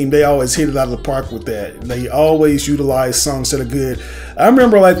marketing team, they always hit it out of the park with that. They always utilize songs that are good. I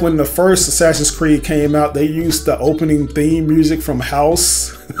remember like when the first Assassin's Creed came out, they used the opening theme music from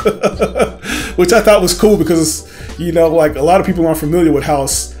House, which I thought was cool because, like a lot of people aren't familiar with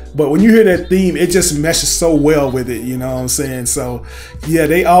House. But when you hear that theme, it just meshes so well with it, you know what I'm saying? So yeah,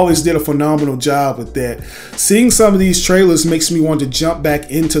 they always did a phenomenal job with that. Seeing some of these trailers makes me want to jump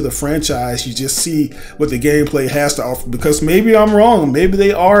back into the franchise. You just see what the gameplay has to offer, because maybe I'm wrong. Maybe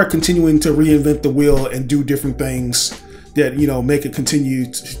they are continuing to reinvent the wheel and do different things that, you know, make it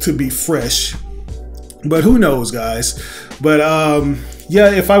continue to be fresh. But who knows, guys? But yeah,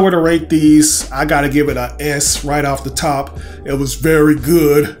 if I were to rate these, I gotta give it a S right off the top. It was very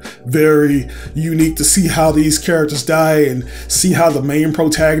good, very unique to see how these characters die and see how the main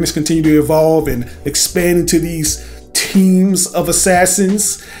protagonists continue to evolve and expand into these teams of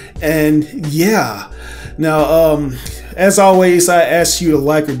assassins. And yeah, now as always, I ask you to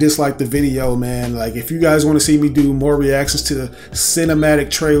like or dislike the video, man. Like, if you guys want to see me do more reactions to cinematic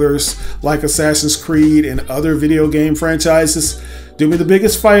trailers like Assassin's Creed and other video game franchises, do me the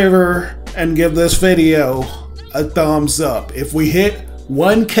biggest favor and give this video a thumbs up. If we hit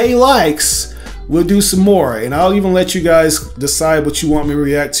 1K likes, we'll do some more, and I'll even let you guys decide what you want me to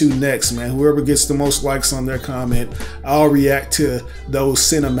react to next, man. Whoever gets the most likes on their comment, I'll react to those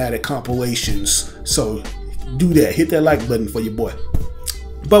cinematic compilations. So do that. Hit that like button for your boy.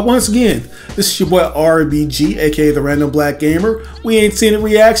 But once again, this is your boy RBG, aka the Random Black Gamer. We ain't seen it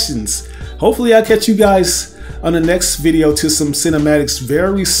reactions. Hopefully I'll catch you guys on the next video to some cinematics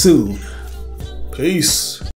very soon. Peace.